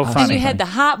was so funny. And you had the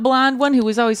hot blonde one who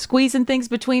was always squeezing things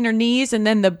between her knees, and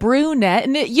then the brunette.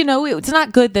 And it's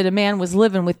not good that a man was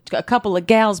living with a couple of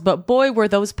gals, but boy, were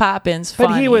those pop-ins funny.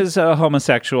 But he was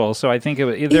homosexual, so I think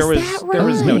there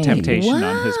was no temptation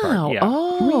on his part. Yeah.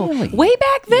 Oh, really? Way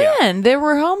back then, there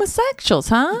were homosexuals,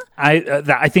 huh?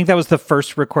 I think that was the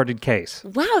first recorded case.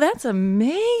 Wow, that's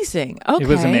amazing. Okay. It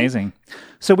was amazing.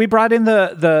 So we brought in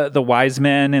the wise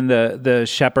men and the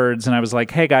shepherds, and I was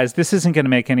like, "Hey guys, this isn't going to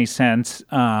make any sense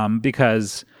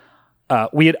because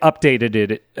we had updated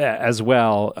it as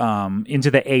well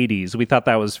into the 80s. We thought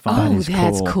that was fun." Oh,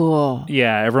 that's cool.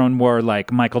 Yeah, everyone wore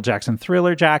like Michael Jackson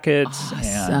Thriller jackets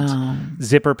and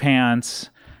zipper pants.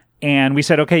 And we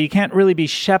said, okay, you can't really be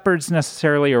shepherds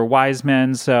necessarily or wise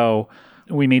men, so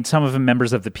we made some of them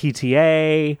members of the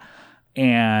PTA,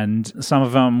 and some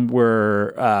of them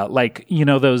were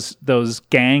those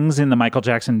gangs in the Michael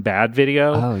Jackson Bad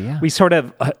video. Oh yeah. We sort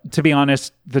of, to be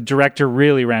honest, the director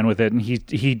really ran with it, and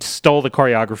he stole the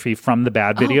choreography from the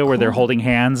Bad video where they're holding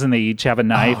hands and they each have a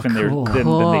knife and then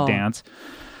they dance.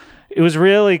 It was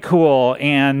really cool,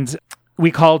 and we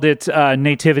called it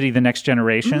Nativity: The Next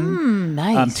Generation.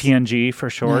 Nice. TNG for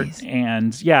short. Nice.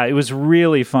 And yeah, it was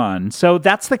really fun. So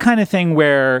that's the kind of thing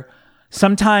where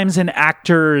sometimes an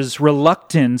actor's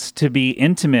reluctance to be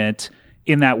intimate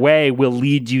in that way will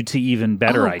lead you to even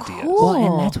better ideas. Cool. Well,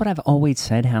 and that's what I've always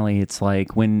said, Hallie. It's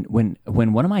like when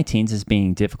one of my teens is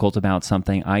being difficult about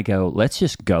something, I go, let's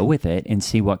just go with it and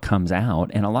see what comes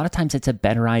out. And a lot of times it's a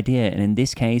better idea. And in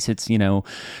this case, it's,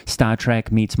 Star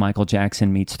Trek meets Michael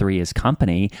Jackson meets Three's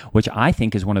Company, which I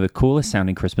think is one of the coolest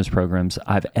sounding Christmas programs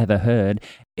I've ever heard.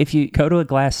 If you go to a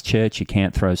glass church, you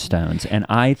can't throw stones. And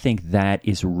I think that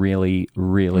is really,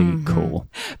 really cool.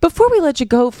 Before we let you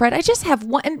go, Fred, I just have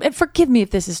one, and forgive me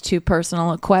if this is too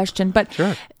personal a question, but,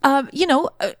 sure.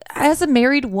 As a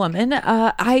married woman,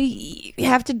 I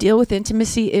have to deal with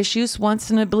intimacy issues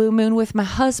once in a blue moon with my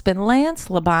husband, Lance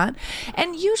Labont.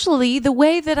 And usually the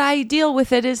way that I deal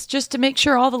with it is just to make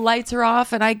sure all the lights are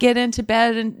off and I get into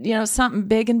bed and, something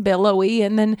big and billowy.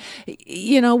 And then,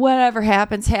 whatever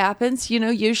happens.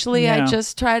 Usually I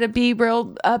just try to be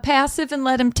real passive and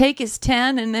let him take his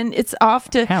 10, and then it's off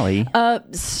to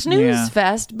snooze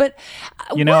fest. But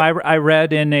I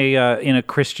read in a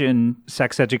Christian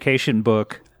sex education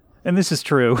book, and this is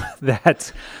true,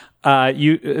 that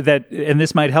and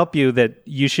this might help you, that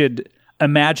you should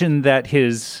imagine that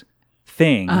his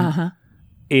thing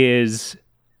is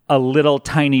a little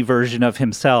tiny version of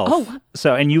himself. Oh.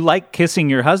 So, and you like kissing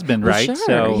your husband, right? Sure.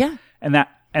 So, yeah.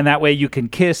 And that way you can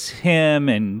kiss him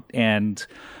and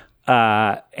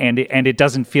it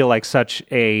doesn't feel like such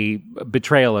a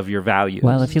betrayal of your values.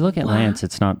 Well, if you look at Lance,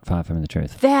 it's not far from the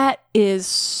truth. That is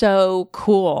so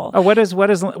cool. Oh, what does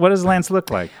Lance look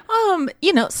like?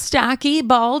 Stocky,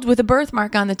 bald, with a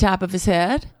birthmark on the top of his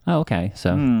head. Oh, okay.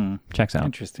 So checks out.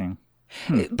 Interesting.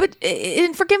 But,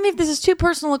 and forgive me if this is too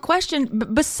personal a question,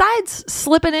 but besides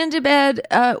slipping into bed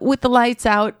with the lights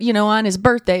out, on his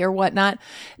birthday or whatnot,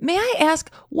 may I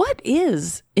ask, what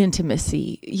is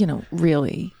intimacy,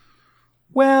 really?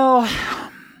 Well,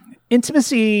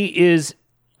 intimacy is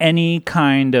any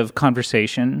kind of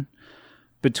conversation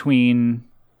between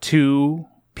two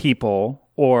people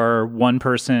or one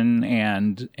person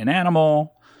and an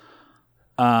animal,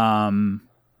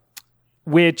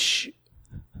 which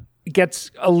gets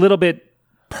a little bit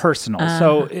personal.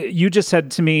 So you just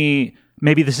said to me,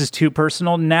 maybe this is too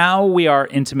personal. Now we are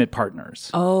intimate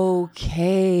partners.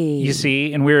 Okay. You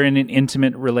see, and we're in an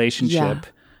intimate relationship.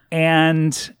 Yeah.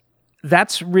 And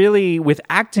that's really, with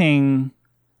acting,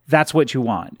 that's what you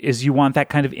want, is you want that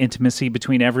kind of intimacy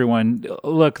between everyone.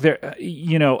 Look,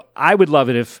 I would love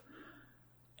it if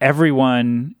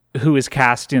everyone who is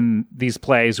cast in these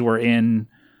plays were in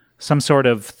some sort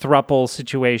of throuple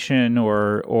situation,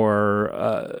 or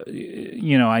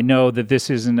I know that this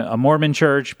isn't a Mormon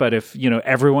church, but if,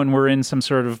 everyone were in some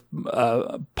sort of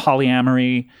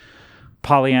polyamorous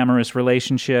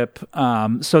relationship,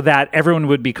 so that everyone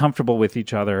would be comfortable with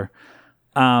each other.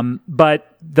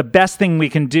 But the best thing we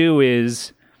can do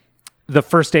is, the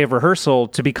first day of rehearsal,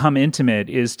 to become intimate,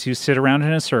 is to sit around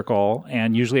in a circle,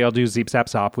 and usually I'll do Zeep Zap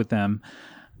Zop with them.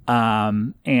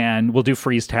 And we'll do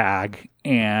freeze tag.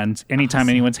 And anytime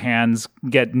anyone's hands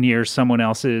get near someone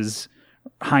else's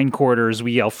hindquarters,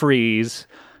 we yell freeze,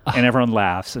 and everyone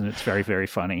laughs, and it's very, very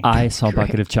funny. I saw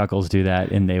Bucket of Chuckles do that,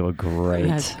 and they were great.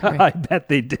 That's great. I bet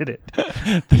they did it.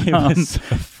 It was so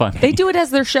funny. They do it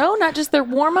as their show, not just their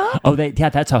warm-up? Oh,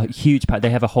 that's a huge part. They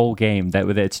have a whole game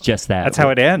that's just that. That's how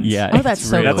it ends. Yeah. Oh, that's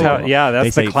so cool.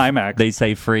 That's the climax. They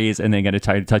say freeze, and they're going to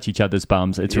try to touch each other's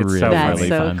bums. It's really, so really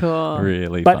so fun. Cool.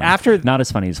 Really but fun. After... Not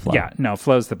as funny as Flo. Yeah, no,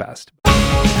 Flo's the best.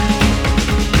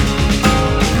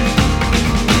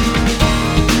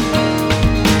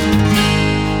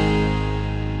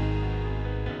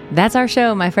 That's our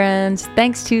show, my friends.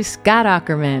 Thanks to Scott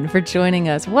Aukerman for joining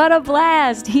us. What a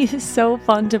blast. He is so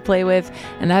fun to play with,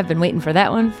 and I've been waiting for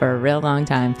that one for a real long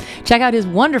time. Check out his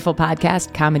wonderful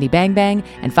podcast, Comedy Bang Bang,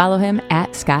 and follow him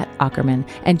at Scott Aukerman.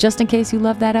 And just in case you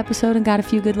loved that episode and got a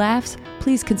few good laughs,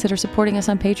 please consider supporting us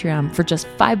on Patreon. For just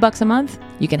 $5 a month,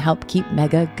 you can help keep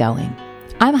Mega going.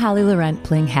 I'm Holly Laurent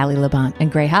playing Hallie Labont,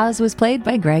 and Grey Haas was played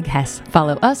by Greg Hess.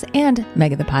 Follow us and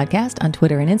Mega the Podcast on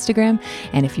Twitter and Instagram.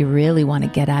 And if you really want to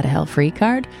get out of hell free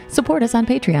card, support us on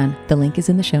Patreon. The link is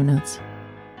in the show notes.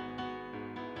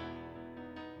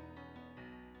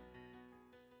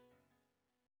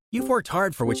 You've worked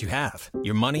hard for what you have.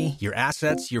 Your money, your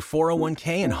assets, your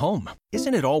 401k, and home.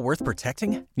 Isn't it all worth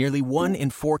protecting? Nearly 1 in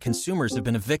 4 consumers have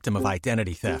been a victim of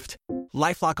identity theft.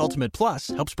 LifeLock Ultimate Plus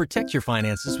helps protect your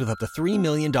finances with up to $3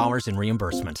 million in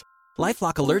reimbursement.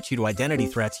 LifeLock alerts you to identity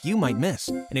threats you might miss.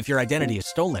 And if your identity is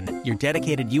stolen, your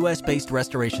dedicated U.S.-based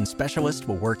restoration specialist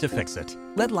will work to fix it.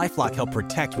 Let LifeLock help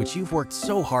protect what you've worked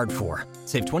so hard for.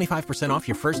 Save 25% off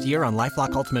your first year on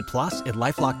LifeLock Ultimate Plus at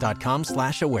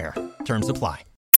LifeLock.com/aware. Terms apply.